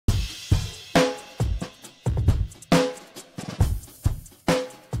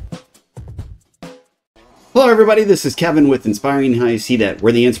Hello everybody, this is Kevin with Inspiring How You See That.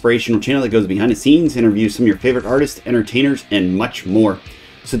 We're the inspirational channel that goes behind the scenes, interviews some of your favorite artists, entertainers, and much more.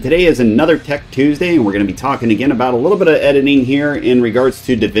 So today is another Tech Tuesday, and we're going to be talking again about a little bit of editing here in regards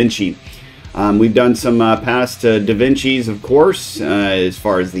to DaVinci. We've done some past DaVincis, of course, as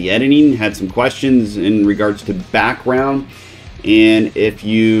far as the editing. Had some questions in regards to background. And if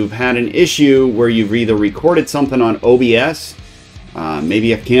you've had an issue where you've either recorded something on OBS,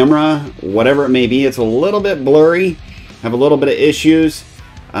 maybe a camera, whatever it may be, it's a little bit blurry, have a little bit of issues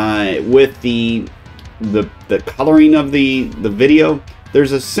with the coloring of the video,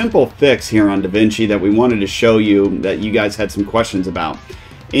 there's a simple fix here on DaVinci that we wanted to show you that you guys had some questions about.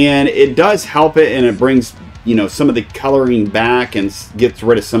 And it does help it, and it brings, you know, some of the coloring back and gets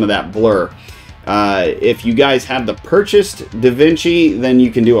rid of some of that blur. If you guys have the purchased DaVinci, then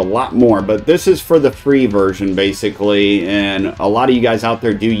you can do a lot more, but this is for the free version basically, and a lot of you guys out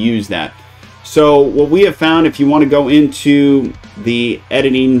there do use that. So what we have found, if you want to go into the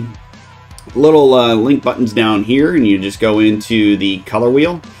editing, little link buttons down here, and you just go into the color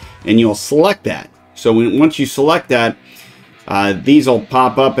wheel and you'll select that. So once you select that, these will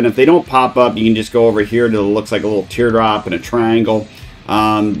pop up, and if they don't pop up, you can just go over here to it looks like a little teardrop and a triangle.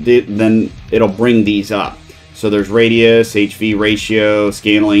 Then it'll bring these up. So there's radius, HV ratio,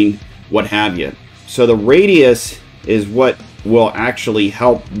 scaling, what have you. So the radius is what will actually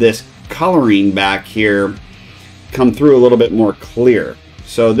help this coloring back here come through a little bit more clear.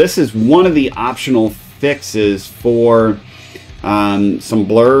 So this is one of the optional fixes for some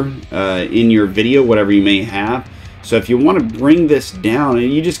blur in your video, whatever you may have. So if you want to bring this down,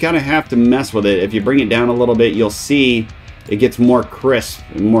 and you just gotta have to mess with it. If you bring it down a little bit, you'll see it gets more crisp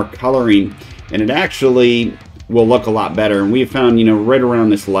and more coloring, and it actually will look a lot better. And we found, you know, right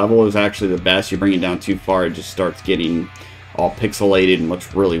around this level is actually the best. You bring it down too far, it just starts getting all pixelated and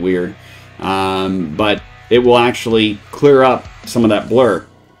looks really weird. But it will actually clear up some of that blur.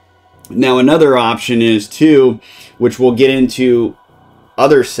 Now another option is too, which we'll get into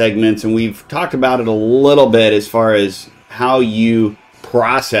other segments, and we've talked about it a little bit as far as how you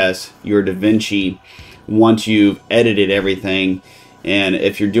process your DaVinci once you've edited everything. And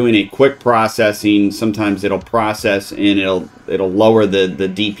if you're doing a quick processing, sometimes it'll process and it'll lower the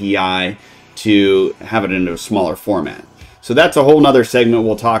DPI to have it into a smaller format. So that's a whole nother segment,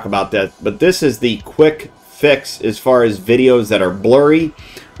 we'll talk about that. But this is the quick fix as far as videos that are blurry,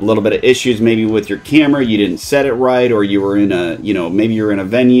 a little bit of issues maybe with your camera, you didn't set it right, or you were in a, you know, maybe you're in a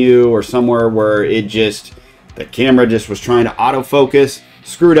venue or somewhere where it just, the camera just was trying to autofocus,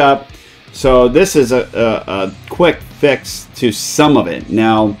 screwed up. So this is a quick fix to some of it.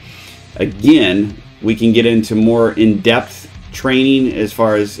 Now, again, we can get into more in-depth training as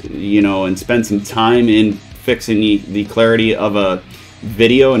far as, you know, and spend some time in fixing the clarity of a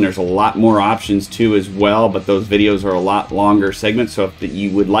video, and there's a lot more options too as well, but those videos are a lot longer segments. So if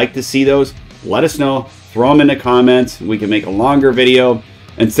you would like to see those, let us know, throw them in the comments. We can make a longer video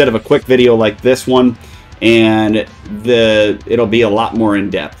instead of a quick video like this one, and it'll be a lot more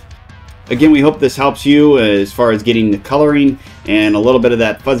in-depth. Again, we hope this helps you as far as getting the coloring and a little bit of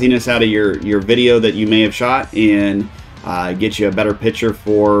that fuzziness out of your video that you may have shot, and get you a better picture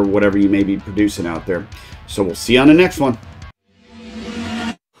for whatever you may be producing out there. So we'll see you on the next one.